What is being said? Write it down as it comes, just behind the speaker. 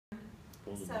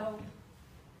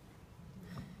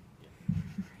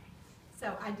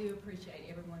So I do appreciate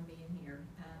everyone being here.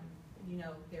 You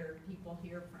know, there are people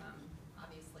here from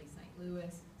obviously St.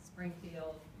 Louis,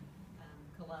 Springfield,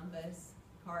 Columbus,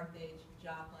 Carthage,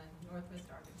 Joplin, Northwest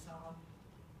Arkansas.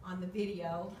 On the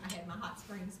video, I had my Hot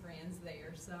Springs friends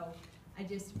there, so I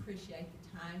just appreciate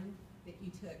the time that you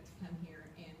took to come here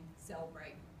and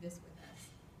celebrate this with us.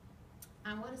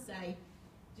 I want to say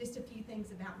just a few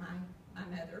things about my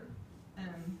mother.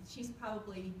 She's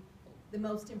probably the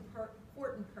most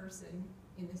important person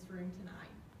in this room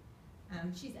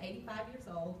tonight. She's 85 years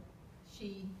old.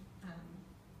 She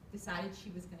decided she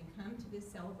was going to come to this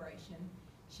celebration.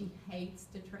 She hates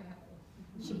to travel.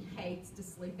 She hates to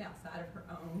sleep outside of her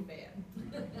own bed.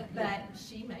 But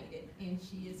she made it, and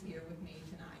she is here with me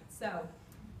tonight. So,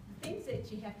 things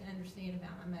that you have to understand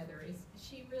about my mother is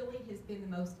she really has been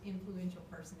the most influential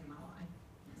person in my life.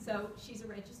 So, she's a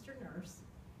registered nurse.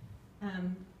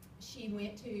 She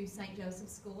went to St.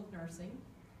 Joseph's School of Nursing.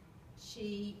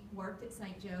 She worked at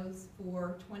St. Joe's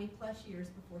for 20 plus years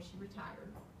before she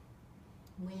retired.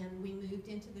 When we moved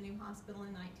into the new hospital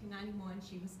in 1991,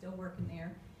 she was still working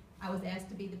there. I was asked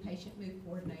to be the patient move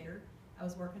coordinator. I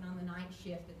was working on the night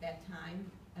shift at that time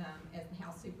as the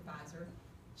house supervisor.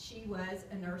 She was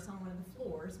a nurse on one of the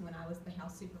floors when I was the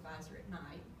house supervisor at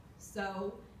night.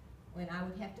 So when I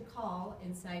would have to call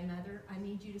and say, Mother, I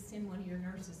need you to send one of your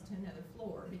nurses to another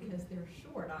floor because they're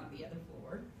short on the other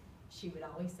floor, she would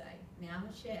always say, now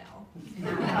Michelle, and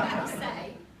I would have to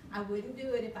say, I wouldn't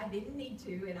do it if I didn't need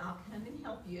to, and I'll come and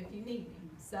help you if you need me.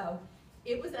 So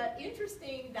it was an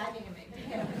interesting dynamic to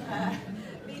have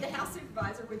be the house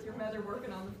supervisor with your mother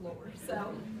working on the floor.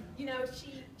 So, you know,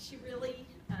 she really,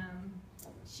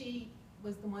 she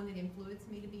was the one that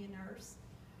influenced me to be a nurse.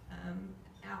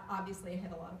 Obviously, I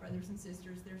had a lot of brothers and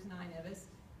sisters. There's 9 of us.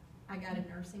 I got a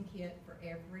nursing kit for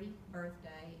every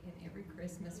birthday and every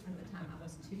Christmas from the time I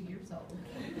was 2 years old.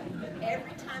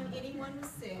 Every time anyone was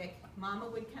sick, Mama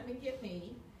would come and get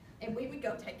me, and we would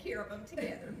go take care of them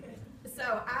together.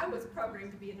 So I was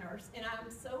programmed to be a nurse, and I'm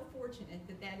so fortunate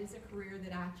that that is a career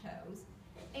that I chose,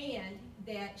 and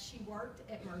that she worked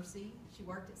at Mercy, she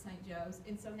worked at St. Joe's,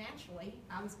 and so naturally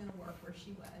I was going to work where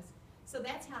she was. So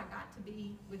that's how I got to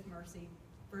be with Mercy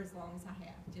for as long as I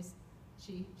have. She's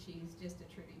just a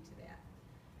tribute to that.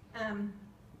 And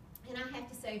I have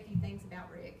to say a few things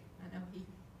about Rick. I know he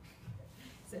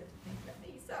said things about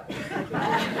me. So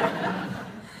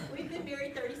we've been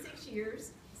married 36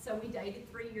 years. So we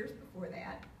dated 3 years before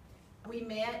that. We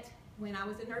met when I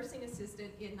was a nursing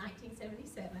assistant in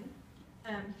 1977.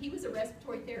 He was a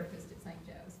respiratory therapist at St.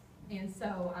 Joe's. And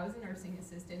so I was a nursing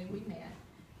assistant, and we met.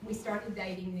 We started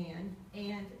dating then.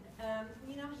 And,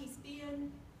 you know, he's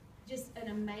been just an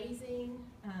amazing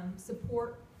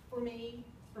support for me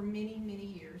for many, many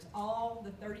years. All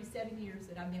the 37 years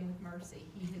that I've been with Mercy,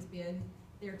 he has been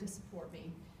there to support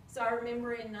me. So I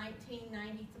remember in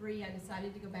 1993, I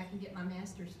decided to go back and get my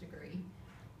master's degree.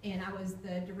 And I was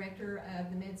the director of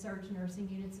the med-surg nursing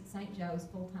units at St. Joe's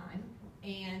full-time.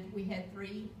 And we had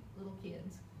 3 little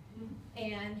kids.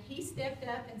 And he stepped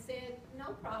up and said,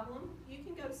 no problem, you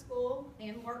can go to school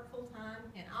and work full-time,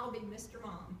 and I'll be Mr.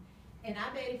 Mom. And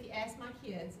I bet if you ask my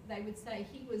kids, they would say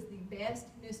he was the best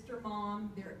Mr.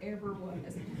 Mom there ever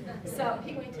was. So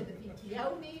he went to the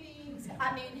PTO meetings.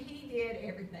 I mean, he did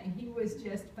everything. He was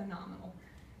just phenomenal.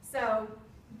 So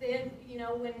then, you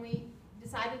know, when we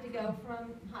decided to go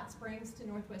from Hot Springs to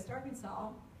Northwest Arkansas,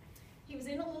 he was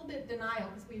in a little bit of denial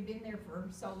because we'd been there for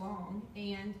so long.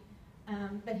 And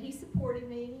but he supported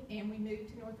me, and we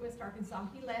moved to Northwest Arkansas.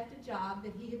 He left a job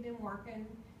that he had been working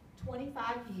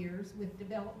 25 years with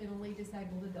developmentally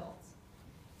disabled adults.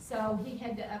 So he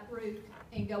had to uproot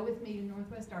and go with me to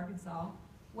Northwest Arkansas,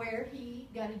 where he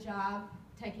got a job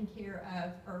taking care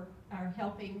of or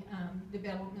helping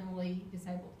developmentally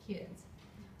disabled kids.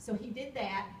 So he did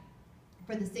that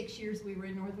for the 6 years we were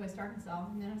in Northwest Arkansas.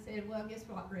 And then I said, well, guess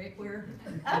what, Rick? We're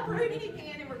uprooting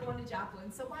again, and we're going to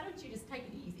Joplin. So why don't you just take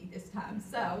it easy this time?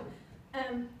 So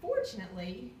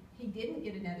fortunately, he didn't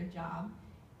get another job.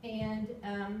 And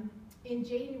in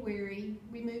January,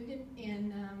 we moved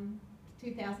in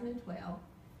 2012.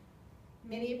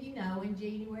 Many of you know, in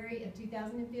January of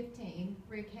 2015,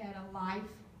 Rick had a life,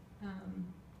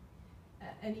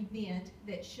 an event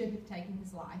that should have taken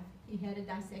his life. He had a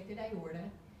dissected aorta.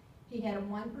 He had a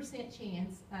 1%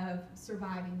 chance of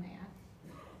surviving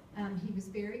that. He was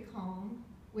very calm.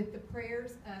 With the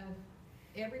prayers of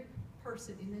every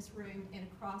person in this room and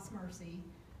across Mercy,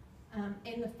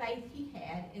 and the faith he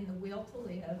had and the will to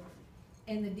live,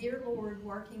 and the dear Lord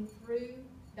working through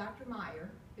Dr. Meyer,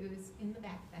 who is in the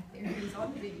back there, who's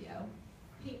on the video,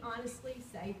 he honestly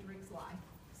saved Rick's life.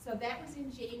 So that was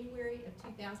in January of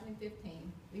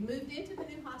 2015. We moved into the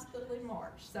new hospital in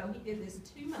March, so he did this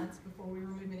 2 months before we were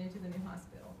moving into the new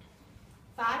hospital.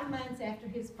 5 months after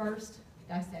his first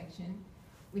dissection,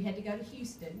 we had to go to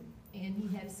Houston, and he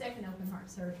had a second open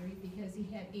heart surgery because he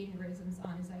had aneurysms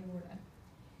on his aorta.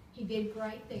 He did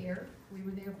great there. We were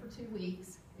there for 2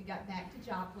 weeks. We got back to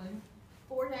Joplin.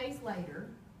 4 days later,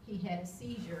 he had a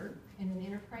seizure and an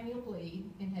intracranial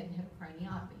bleed and had to have a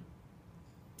craniotomy.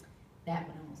 That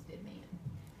one almost did me in.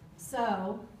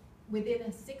 So, within a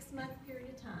 6-month period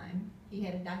of time, he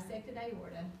had a dissected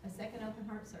aorta, a second open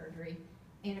heart surgery,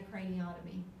 and a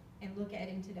craniotomy. And look at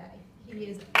him today. He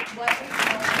is what we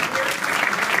call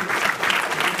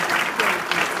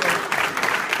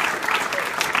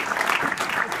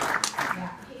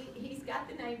he's got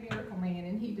the name Miracle Man,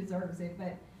 and he deserves it.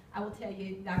 But I will tell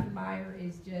you, Dr. Beyer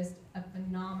is just a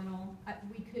phenomenal.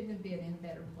 We couldn't have been in a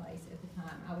better place at the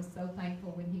time. I was so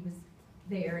thankful when he was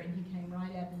there, and he came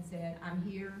right up and said, "I'm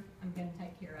here. I'm going to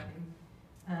take care of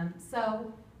him."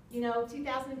 So, you know,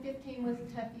 2015 was a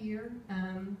tough year.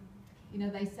 You know,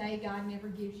 they say God never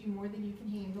gives you more than you can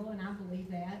handle, and I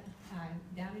believe that. I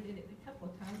doubted it a couple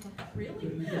of times. I thought,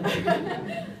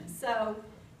 really? So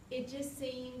it just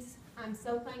seems, I'm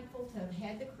so thankful to have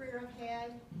had the career I've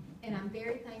had, and I'm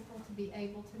very thankful to be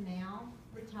able to now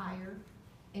retire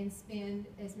and spend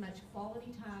as much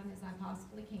quality time as I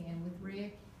possibly can with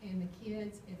Rick and the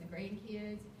kids and the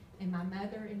grandkids and my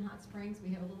mother in Hot Springs.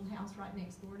 We have a little house right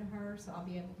next door to her, so I'll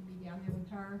be able to be down there with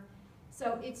her.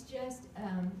 So it's just,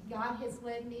 God has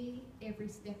led me every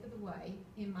step of the way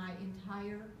in my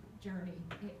entire journey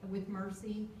with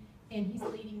Mercy, and He's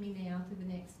leading me now to the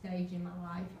next stage in my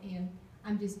life, and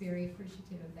I'm just very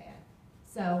appreciative of that.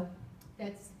 So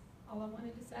that's all I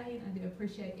wanted to say, and I do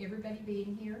appreciate everybody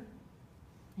being here,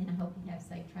 and I hope you have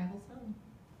safe travels home.